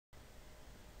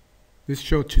This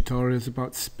short tutorial is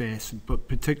about space, but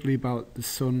particularly about the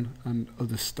Sun and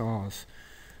other stars.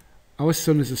 Our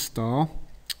Sun is a star,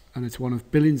 and it's one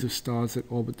of billions of stars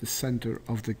that orbit the centre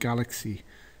of the galaxy.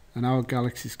 And our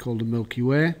galaxy is called the Milky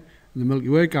Way. And the Milky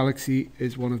Way galaxy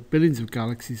is one of billions of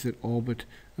galaxies that orbit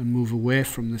and move away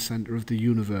from the centre of the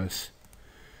universe.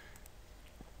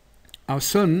 Our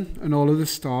Sun and all other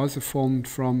stars are formed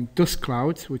from dust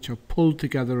clouds, which are pulled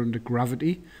together under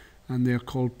gravity, and they are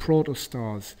called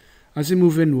protostars. As they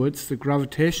move inwards, the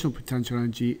gravitational potential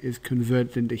energy is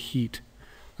converted into heat,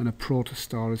 and a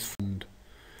protostar is formed.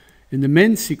 In the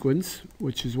main sequence,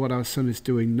 which is what our Sun is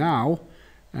doing now,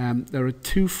 there are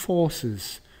two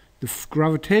forces. The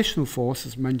gravitational force,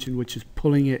 as mentioned, which is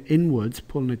pulling it inwards,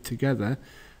 pulling it together,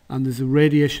 and there's a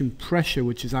radiation pressure,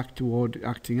 which is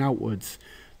acting outwards.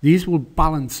 These will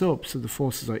balance up so the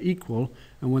forces are equal,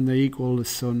 and when they're equal, the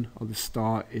Sun or the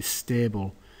star is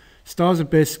stable. Stars are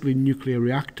basically nuclear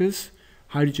reactors.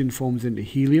 Hydrogen forms into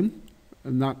helium,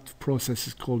 and that process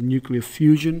is called nuclear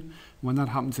fusion. When that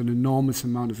happens, an enormous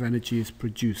amount of energy is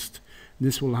produced. And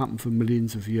this will happen for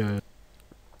millions of years.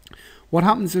 What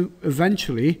happens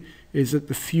eventually is that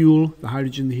the fuel, the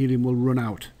hydrogen, the helium, will run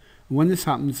out. And when this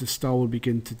happens, the star will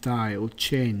begin to die. It will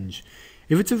change.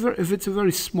 If it's a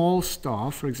very small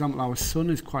star, for example, our Sun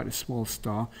is quite a small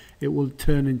star, it will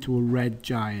turn into a red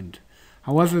giant.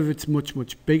 However, if it's much,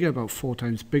 much bigger, about 4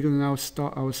 times bigger than our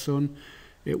Sun,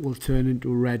 it will turn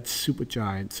into a red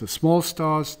supergiant. So small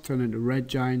stars turn into red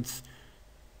giants,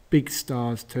 big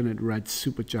stars turn into red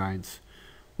supergiants.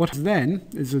 What then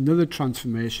is another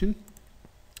transformation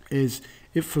is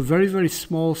if for very, very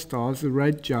small stars, the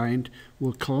red giant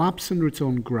will collapse under its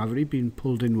own gravity, being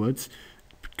pulled inwards,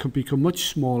 can become much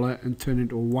smaller and turn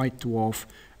into a white dwarf,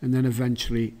 and then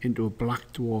eventually into a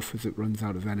black dwarf as it runs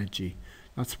out of energy.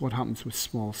 That's what happens with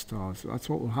small stars. That's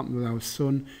what will happen with our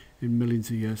Sun in millions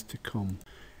of years to come.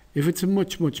 If it's a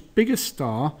much, much bigger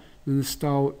star than the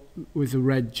star with a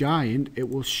red giant, it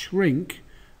will shrink,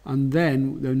 and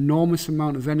then the enormous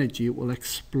amount of energy, it will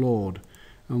explode.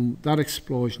 And that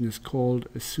explosion is called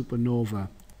a supernova.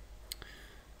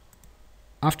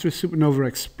 After a supernova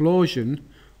explosion,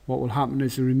 what will happen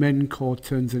is the remaining core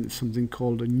turns into something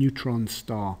called a neutron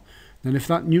star. Then if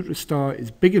that neutron star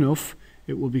is big enough,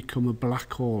 it will become a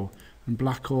black hole. And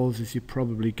black holes, as you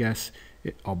probably guess,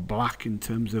 are black in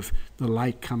terms of the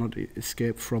light cannot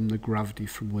escape from the gravity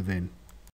from within.